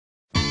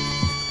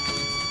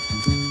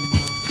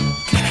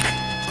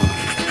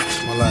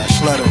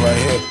last letter right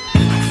here.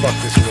 Fuck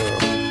this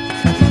world.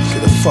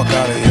 Get the fuck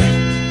out of here.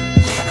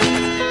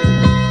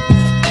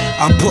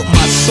 I put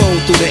my soul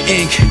through the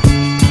ink.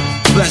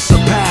 Bless a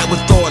pad with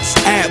thoughts,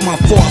 add my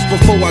thoughts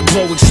before I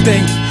grow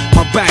extinct.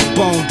 My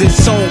backbone,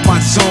 disown my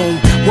zone.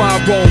 While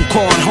I roam,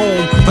 called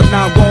home, but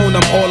now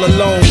I'm all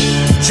alone.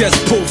 Just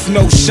poof,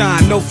 no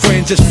shine, no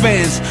friends, just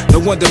fans. No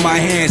wonder my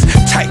hands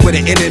tight where the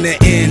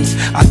internet ends.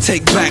 I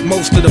take back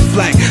most of the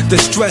flack. The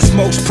stress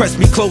most press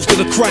me close to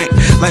the crack.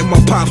 Like my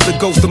pops, the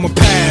ghost of my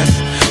past.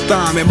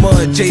 Thime and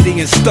mud, jading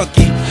and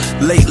stucky.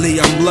 Lately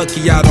I'm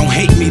lucky I don't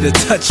hate me to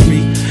touch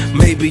me.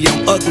 Maybe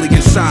I'm ugly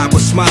inside,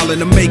 but smiling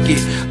to make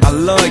it. I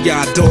love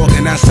y'all, dog,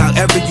 and that's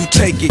however you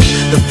take it.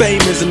 The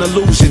fame is an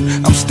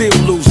illusion, I'm still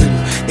losing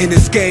in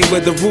this game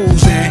where the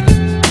rules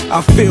end.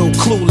 I feel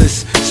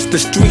clueless, it's the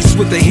streets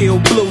with the heel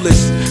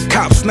blueless.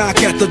 Cops knock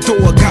at the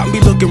door, got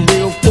me looking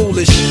real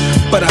foolish.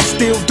 But I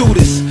still do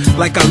this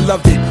like I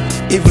love it,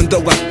 even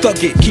though I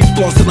thug it. Keep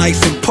flossing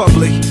ice in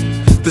public.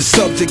 The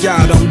subject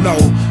y'all don't know,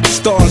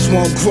 stars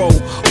won't grow.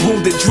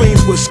 Wounded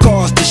dreams with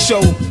scars to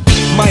show.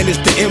 Minus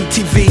the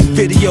MTV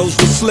videos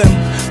with Slim.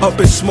 Up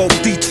in smoke,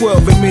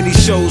 D12 and mini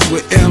shows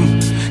with M.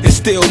 It's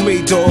still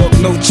me, dog,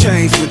 no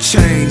change with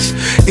change.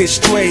 It's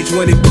strange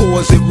when it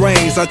pours, it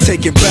rains, I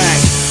take it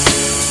back.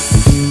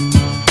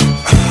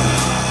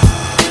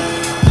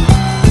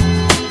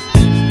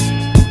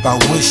 I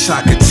wish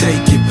I could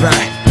take it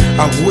back.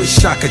 I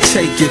wish I could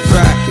take it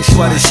back,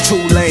 but it's too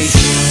late.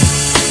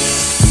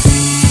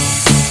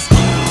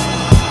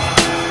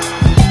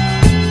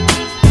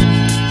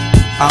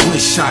 I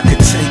wish I could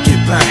take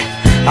it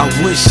back. I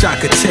wish I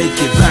could take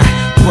it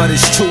back, but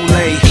it's too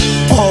late.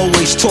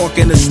 Always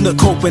talking to Snook,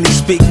 hoping he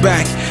speak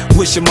back.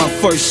 Wishing my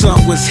first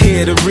son was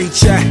here to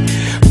reach out.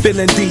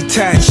 Feeling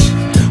detached.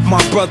 My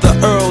brother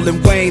Earl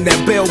and Wayne,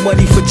 that bail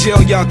money for jail,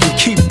 y'all can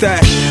keep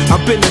that. I've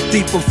been a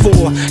thief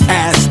before,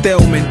 ass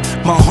Delman.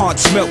 My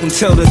heart's melting,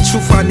 tell the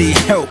truth, I need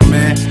help,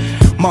 man.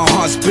 My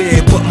heart's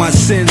big, but my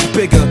sin's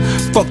bigger.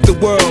 Fuck the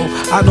world,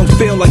 I don't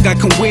feel like I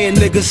can win,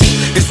 niggas.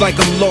 It's like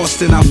I'm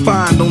lost and I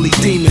find only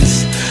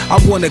demons. I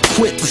wanna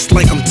quit, it's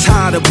like I'm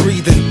tired of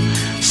breathing.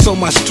 So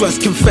my stress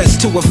confess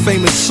to a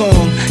famous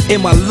song.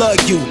 Em, I love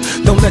you,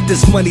 don't let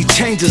this money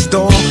change us,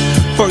 dawg.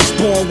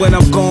 Firstborn when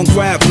I'm gon'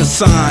 grab the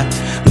sign.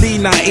 Lee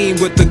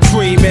Naeem with the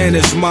cream and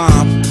his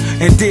mom.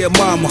 And dear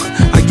mama,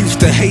 I used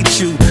to hate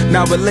you,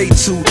 now relate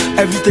to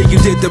everything you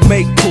did to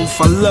make proof.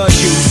 I love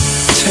you,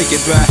 take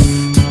it back.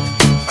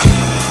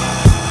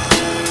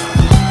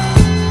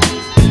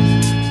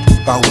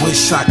 I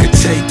wish I could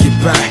take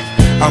it back.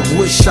 I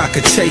wish I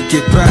could take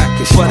it back,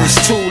 but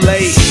it's too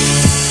late.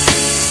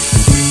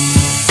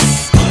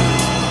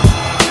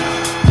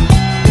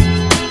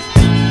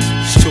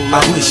 I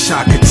wish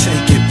I could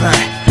take it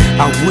back.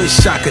 I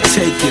wish I could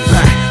take it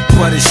back,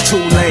 but it's too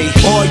late.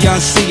 All y'all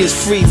see is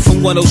free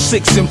from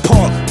 106 in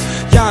Park.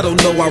 Y'all don't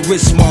know I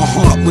risk my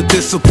heart with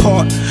this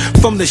apart.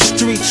 From the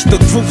streets, the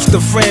groups, the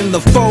friends,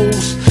 the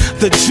foes,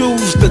 the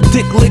Jews, the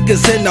dick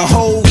lickers and the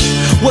hoes.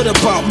 What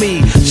about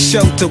me?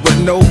 Shelter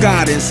with no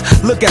guidance.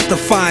 Look at the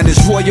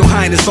finest, Royal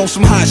Highness on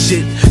some hot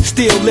shit.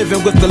 Still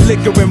living with the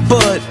liquor and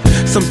bud.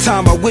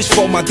 Sometime I wish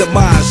for my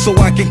demise so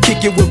I can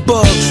kick it with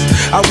bugs.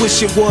 I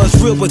wish it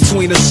was real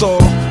between us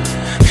all.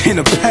 In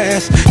the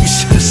past, you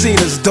should've seen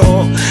us,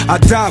 dawg. I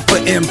died for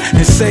him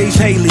and saved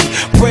Haley.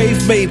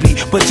 Brave maybe,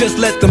 but just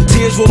let them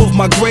tears roll off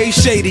my grave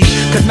shady.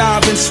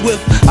 Conniving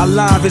swift,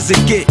 alive as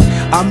it get.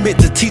 I meant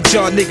to teach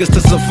y'all niggas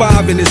to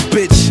survive in this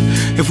bitch.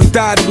 If we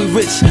die and we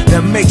rich,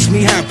 that makes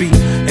me happy.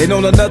 And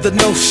on another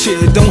note, shit,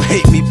 don't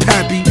hate me,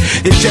 pappy.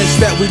 It's just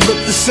that we look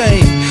the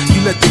same.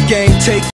 You let the game take